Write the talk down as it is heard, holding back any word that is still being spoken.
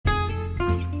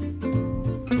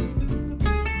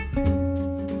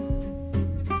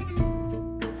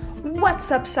What's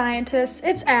up, scientists?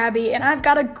 It's Abby, and I've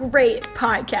got a great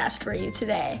podcast for you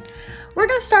today. We're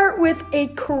going to start with a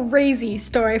crazy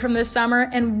story from this summer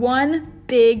and one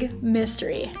big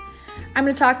mystery. I'm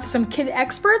going to talk to some kid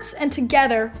experts, and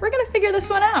together, we're going to figure this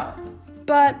one out.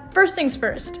 But first things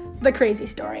first, the crazy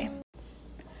story.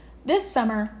 This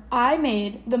summer, I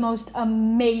made the most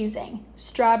amazing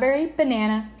strawberry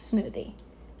banana smoothie.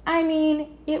 I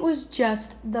mean, it was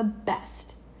just the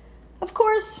best. Of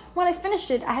course, when I finished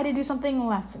it, I had to do something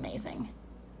less amazing.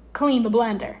 Clean the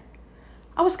blender.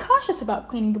 I was cautious about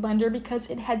cleaning the blender because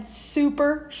it had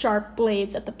super sharp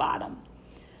blades at the bottom.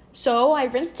 So I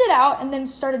rinsed it out and then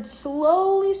started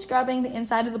slowly scrubbing the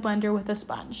inside of the blender with a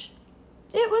sponge.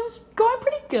 It was going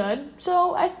pretty good,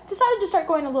 so I decided to start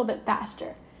going a little bit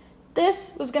faster.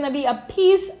 This was going to be a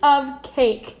piece of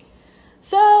cake.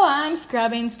 So I'm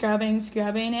scrubbing,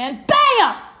 and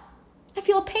BAM! I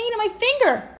feel a pain in my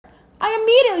finger. I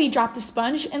immediately drop the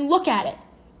sponge and look at it.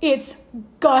 It's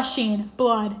gushing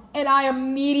blood, and I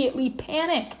immediately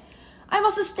panic. I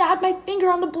must have stabbed my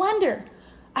finger on the blender.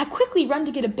 I quickly run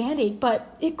to get a Band-Aid,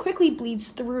 but it quickly bleeds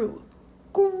through.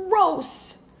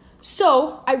 Gross!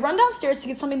 So I run downstairs to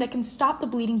get something that can stop the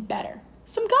bleeding better.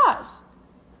 Some gauze.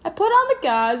 I put on the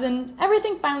gauze, and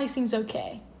everything finally seems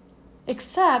okay.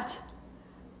 Except,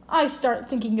 I start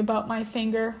thinking about my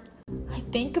finger. I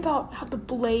think about how the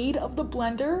blade of the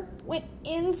blender went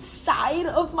inside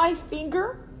of my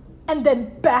finger and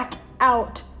then back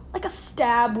out like a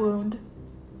stab wound.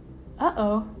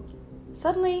 Uh-oh.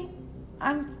 Suddenly,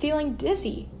 I'm feeling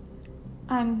dizzy.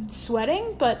 I'm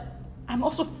sweating, but I'm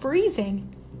also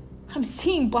freezing. I'm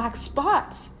seeing black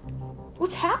spots.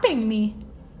 What's happening to me?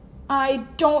 I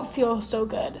don't feel so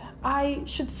good. I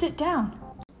should sit down.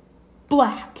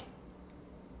 Black.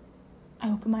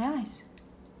 I open my eyes.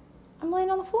 I'm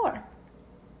laying on the floor.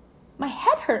 My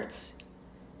head hurts.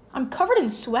 I'm covered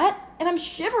in sweat and I'm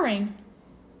shivering.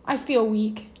 I feel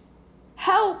weak.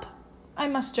 Help! I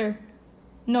muster.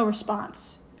 No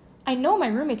response. I know my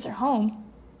roommates are home.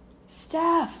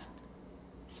 Steph!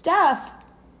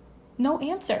 No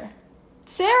answer.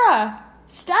 Sarah!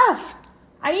 Steph!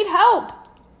 I need help!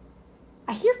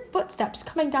 I hear footsteps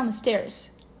coming down the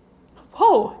stairs.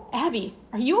 Whoa, Abby,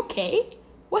 are you okay?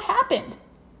 What happened?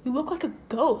 You look like a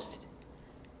ghost.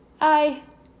 I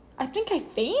think I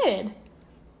fainted.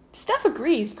 Steph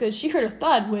agrees because she heard a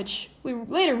thud, which we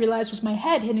later realized was my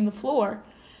head hitting the floor,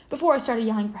 before I started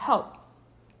yelling for help.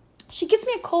 She gets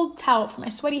me a cold towel for my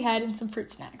sweaty head and some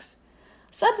fruit snacks.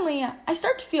 Suddenly, I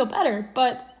start to feel better,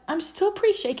 but I'm still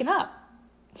pretty shaken up.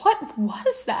 What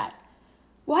was that?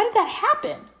 Why did that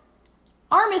happen?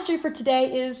 Our mystery for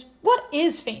today is, what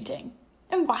is fainting?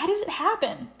 And why does it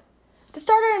happen? To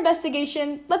start our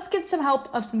investigation, let's get some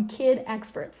help of some kid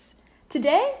experts.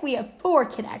 Today, we have 4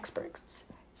 kid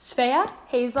experts: Svea,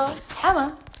 Hazel,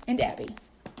 Emma, and Abby.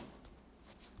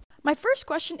 My first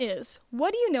question is,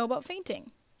 what do you know about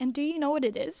fainting? And do you know what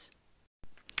it is?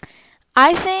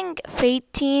 I think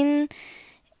fainting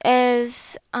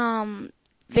is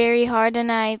very hard,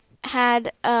 and I've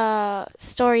had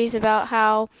stories about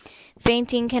how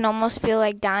fainting can almost feel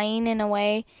like dying in a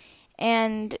way,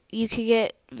 and you could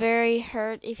get very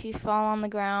hurt if you fall on the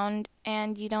ground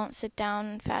and you don't sit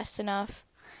down fast enough.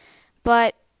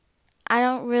 But I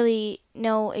don't really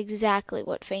know exactly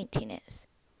what fainting is.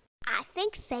 I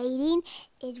think fainting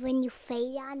is when you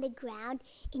faint on the ground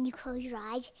and you close your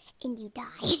eyes and you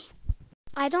die.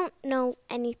 I don't know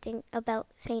anything about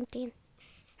fainting.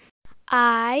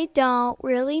 I don't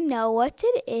really know what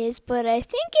it is, but I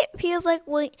think it feels like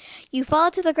when you fall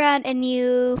to the ground and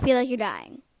you feel like you're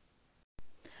dying.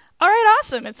 All right,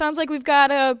 awesome. It sounds like we've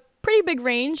got a pretty big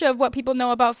range of what people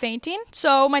know about fainting.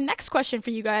 So my next question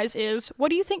for you guys is, what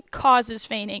do you think causes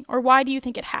fainting, or why do you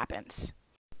think it happens?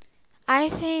 I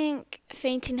think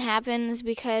fainting happens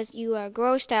because you are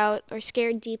grossed out or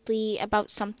scared deeply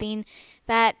about something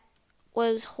that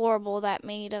was horrible that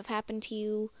may have happened to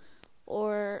you,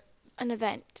 or an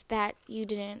event that you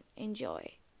didn't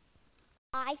enjoy.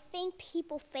 I think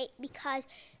people faint because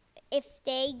if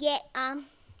they get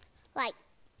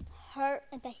hurt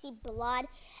and they see blood,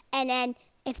 and then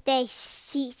if they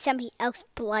see somebody else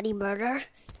bloody murder.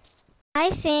 I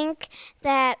think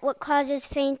that what causes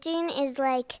fainting is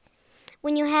like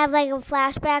when you have like a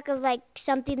flashback of like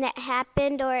something that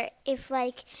happened, or if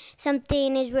like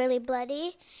something is really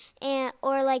bloody,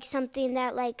 or like something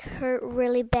that like hurt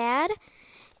really bad,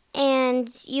 and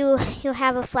you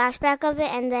have a flashback of it,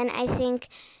 and then I think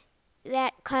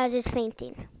that causes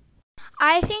fainting.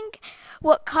 I think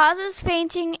what causes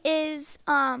fainting is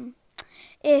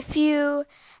if you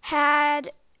had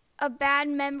a bad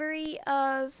memory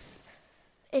of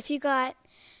if you got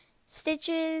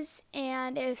stitches,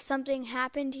 and if something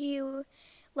happened to you,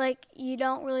 like, you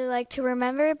don't really like to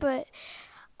remember, but,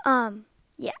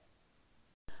 yeah.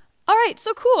 All right,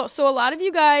 so cool. So a lot of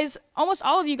you guys, almost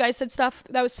all of you guys said stuff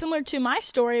that was similar to my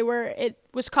story where it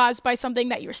was caused by something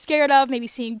that you were scared of, maybe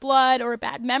seeing blood or a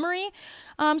bad memory.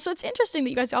 So it's interesting that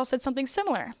you guys all said something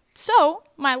similar. So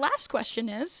my last question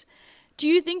is, do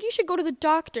you think you should go to the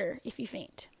doctor if you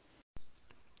faint?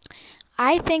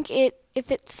 I think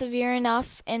if it's severe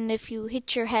enough and if you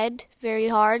hit your head very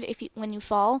hard when you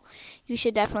fall, you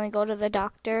should definitely go to the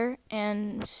doctor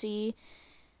and see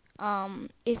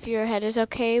if your head is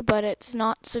okay, but it's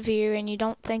not severe and you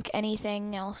don't think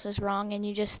anything else is wrong and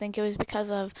you just think it was because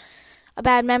of a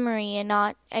bad memory and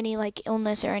not any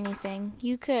illness or anything,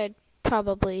 you could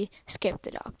probably skip the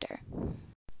doctor.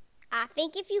 I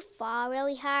think if you fall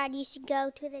really hard, you should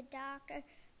go to the doctor.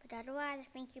 But otherwise, I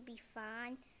think you'll be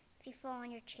fine. If you fall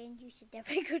on your chin, you should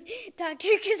definitely go to the doctor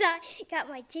because I got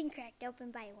my chin cracked open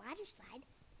by a water slide.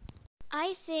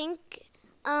 I think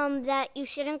that you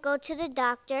shouldn't go to the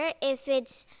doctor if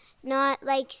it's not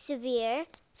severe,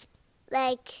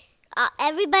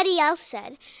 everybody else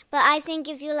said. But I think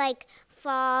if you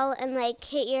fall and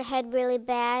hit your head really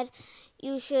bad,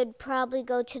 you should probably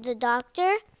go to the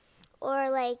doctor.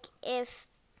 Or if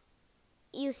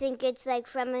you think it's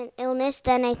from an illness,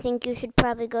 then I think you should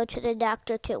probably go to the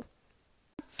doctor too.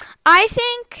 I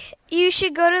think you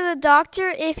should go to the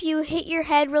doctor if you hit your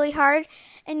head really hard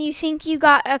and you think you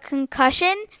got a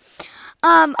concussion.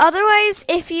 Otherwise,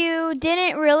 if you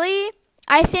didn't really,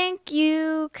 I think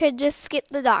you could just skip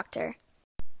the doctor.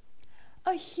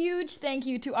 A huge thank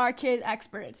you to our kid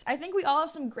experts. I think we all have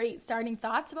some great starting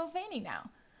thoughts about fainting now.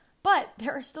 But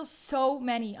there are still so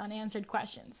many unanswered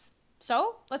questions.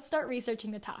 So let's start researching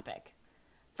the topic.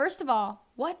 First of all,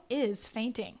 what is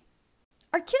fainting?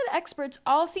 Our kid experts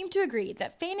all seem to agree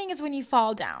that fainting is when you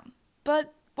fall down.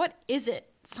 But what is it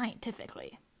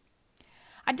scientifically?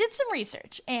 I did some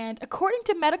research, and according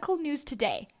to Medical News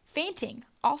Today, fainting,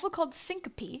 also called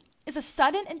syncope, is a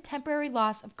sudden and temporary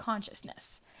loss of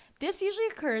consciousness. This usually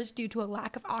occurs due to a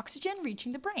lack of oxygen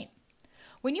reaching the brain.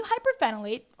 When you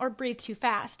hyperventilate or breathe too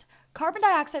fast, carbon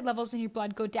dioxide levels in your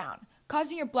blood go down,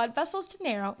 causing your blood vessels to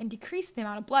narrow and decrease the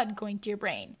amount of blood going to your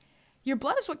brain. Your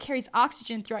blood is what carries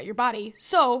oxygen throughout your body,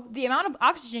 so the amount of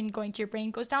oxygen going to your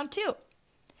brain goes down too.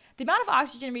 The amount of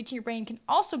oxygen reaching your brain can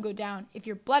also go down if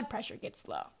your blood pressure gets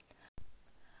low.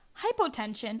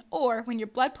 Hypotension, or when your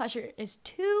blood pressure is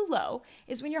too low,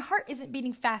 is when your heart isn't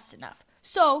beating fast enough,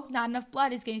 so not enough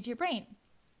blood is getting to your brain.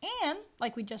 And,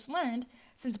 like we just learned,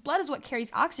 since blood is what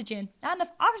carries oxygen, not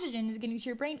enough oxygen is getting to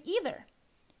your brain either.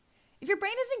 If your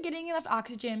brain isn't getting enough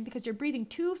oxygen because you're breathing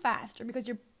too fast or because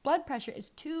your blood pressure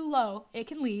is too low, it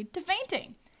can lead to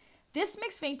fainting. This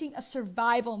makes fainting a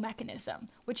survival mechanism,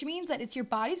 which means that it's your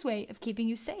body's way of keeping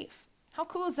you safe. How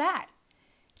cool is that?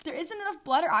 If there isn't enough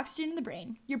blood or oxygen in the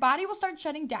brain, your body will start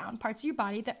shutting down parts of your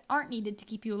body that aren't needed to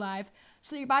keep you alive,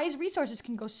 so that your body's resources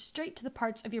can go straight to the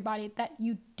parts of your body that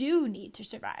you do need to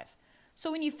survive.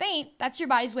 So when you faint, that's your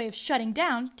body's way of shutting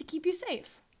down to keep you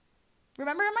safe.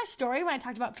 Remember in my story when I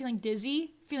talked about feeling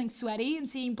dizzy, feeling sweaty, and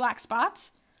seeing black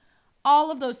spots?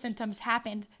 All of those symptoms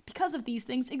happened because of these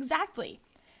things exactly.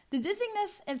 The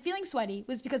dizziness and feeling sweaty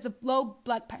was because of low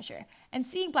blood pressure, and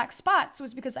seeing black spots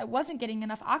was because I wasn't getting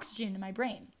enough oxygen in my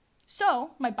brain.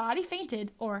 So, my body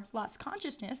fainted, or lost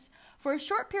consciousness, for a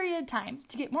short period of time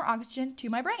to get more oxygen to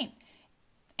my brain.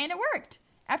 And it worked.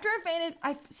 After I fainted,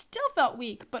 I still felt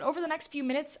weak, but over the next few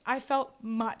minutes, I felt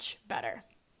much better.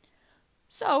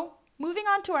 So, moving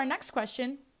on to our next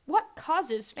question, what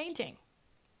causes fainting?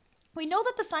 We know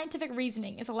that the scientific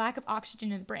reasoning is a lack of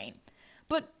oxygen in the brain,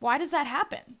 but why does that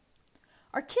happen?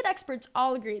 Our kid experts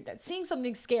all agreed that seeing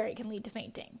something scary can lead to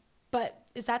fainting, but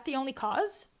is that the only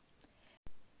cause?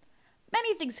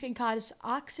 Many things can cause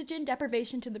oxygen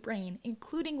deprivation to the brain,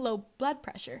 including low blood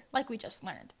pressure, like we just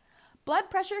learned. Blood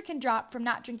pressure can drop from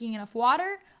not drinking enough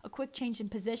water, a quick change in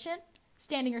position,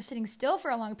 standing or sitting still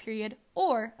for a long period,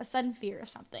 or a sudden fear of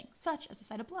something, such as the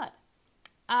sight of blood.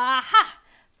 Aha!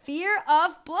 Fear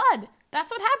of blood!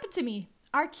 That's what happened to me.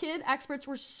 Our kid experts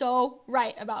were so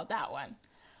right about that one.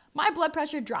 My blood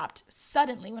pressure dropped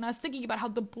suddenly when I was thinking about how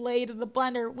the blade of the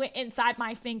blender went inside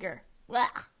my finger.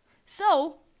 Blech.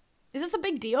 So, is this a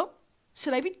big deal?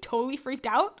 Should I be totally freaked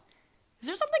out? Is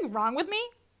there something wrong with me?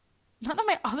 None of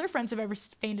my other friends have ever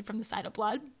fainted from the sight of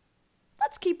blood.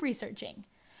 Let's keep researching.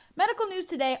 Medical News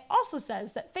Today also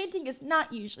says that fainting is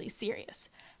not usually serious.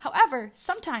 However,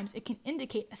 sometimes it can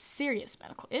indicate a serious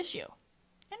medical issue.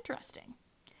 Interesting.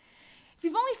 If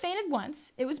you've only fainted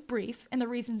once, it was brief, and the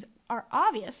reasons are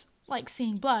obvious, like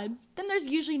seeing blood, then there's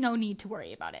usually no need to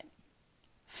worry about it.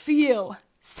 Phew.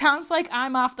 Sounds like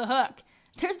I'm off the hook.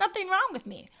 There's nothing wrong with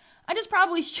me. I just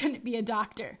probably shouldn't be a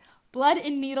doctor. Blood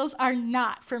and needles are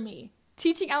not for me.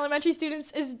 Teaching elementary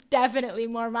students is definitely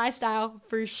more my style,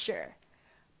 for sure.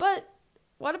 But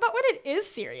what about when it is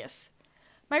serious?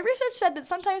 My research said that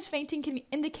sometimes fainting can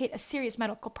indicate a serious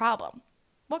medical problem.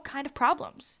 What kind of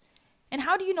problems? And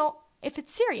how do you know if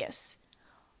it's serious?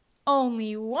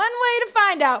 Only one way to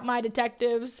find out, my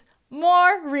detectives.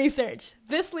 More research.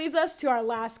 This leads us to our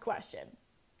last question.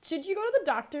 Should you go to the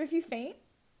doctor if you faint?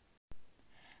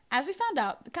 As we found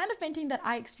out, the kind of fainting that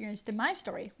I experienced in my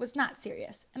story was not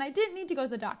serious, and I didn't need to go to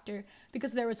the doctor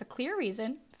because there was a clear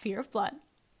reason, fear of blood.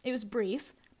 It was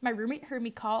brief. My roommate heard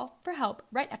me call for help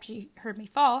right after she heard me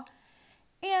fall,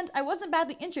 and I wasn't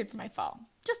badly injured from my fall,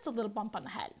 just a little bump on the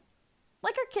head.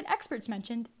 Like our kid experts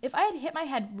mentioned, if I had hit my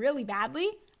head really badly,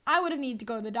 I would have needed to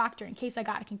go to the doctor in case I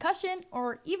got a concussion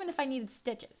or even if I needed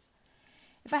stitches.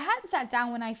 If I hadn't sat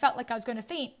down when I felt like I was going to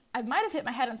faint, I might have hit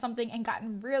my head on something and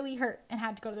gotten really hurt and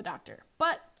had to go to the doctor.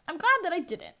 But I'm glad that I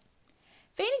didn't.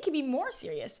 Fainting can be more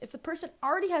serious if the person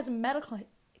already has a medical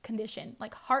condition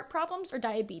like heart problems or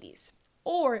diabetes,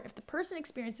 or if the person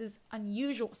experiences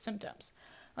unusual symptoms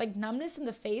like numbness in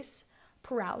the face,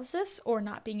 paralysis or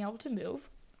not being able to move,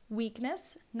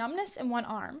 weakness, numbness in one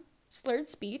arm, slurred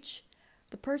speech,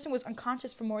 the person was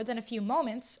unconscious for more than a few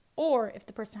moments, or if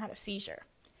the person had a seizure.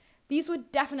 These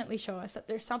would definitely show us that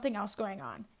there's something else going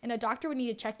on, and a doctor would need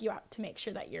to check you out to make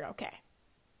sure that you're okay.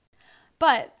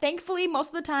 But thankfully, most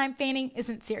of the time, fainting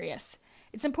isn't serious.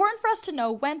 It's important for us to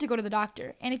know when to go to the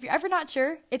doctor, and if you're ever not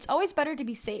sure, it's always better to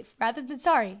be safe rather than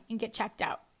sorry and get checked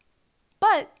out.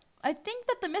 But I think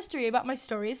that the mystery about my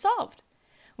story is solved.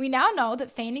 We now know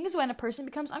that fainting is when a person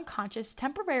becomes unconscious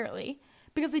temporarily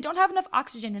because they don't have enough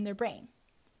oxygen in their brain.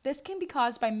 This can be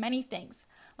caused by many things,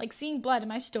 like seeing blood in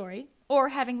my story, or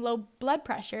having low blood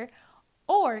pressure,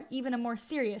 or even a more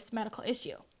serious medical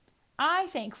issue. I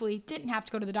thankfully didn't have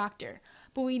to go to the doctor,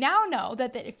 but we now know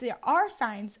that if there are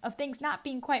signs of things not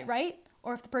being quite right,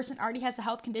 or if the person already has a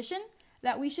health condition,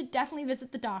 that we should definitely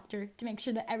visit the doctor to make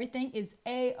sure that everything is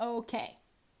A-OK.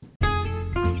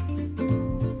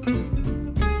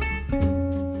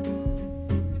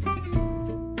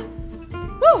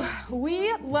 Whew,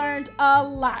 we learned a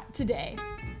lot today.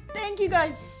 Thank you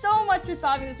guys so much for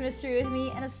solving this mystery with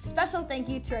me, and a special thank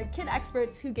you to our kid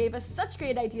experts who gave us such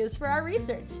great ideas for our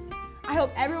research. I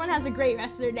hope everyone has a great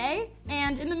rest of their day,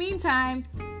 and in the meantime,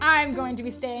 I'm going to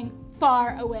be staying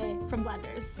far away from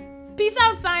blenders. Peace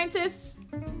out, scientists!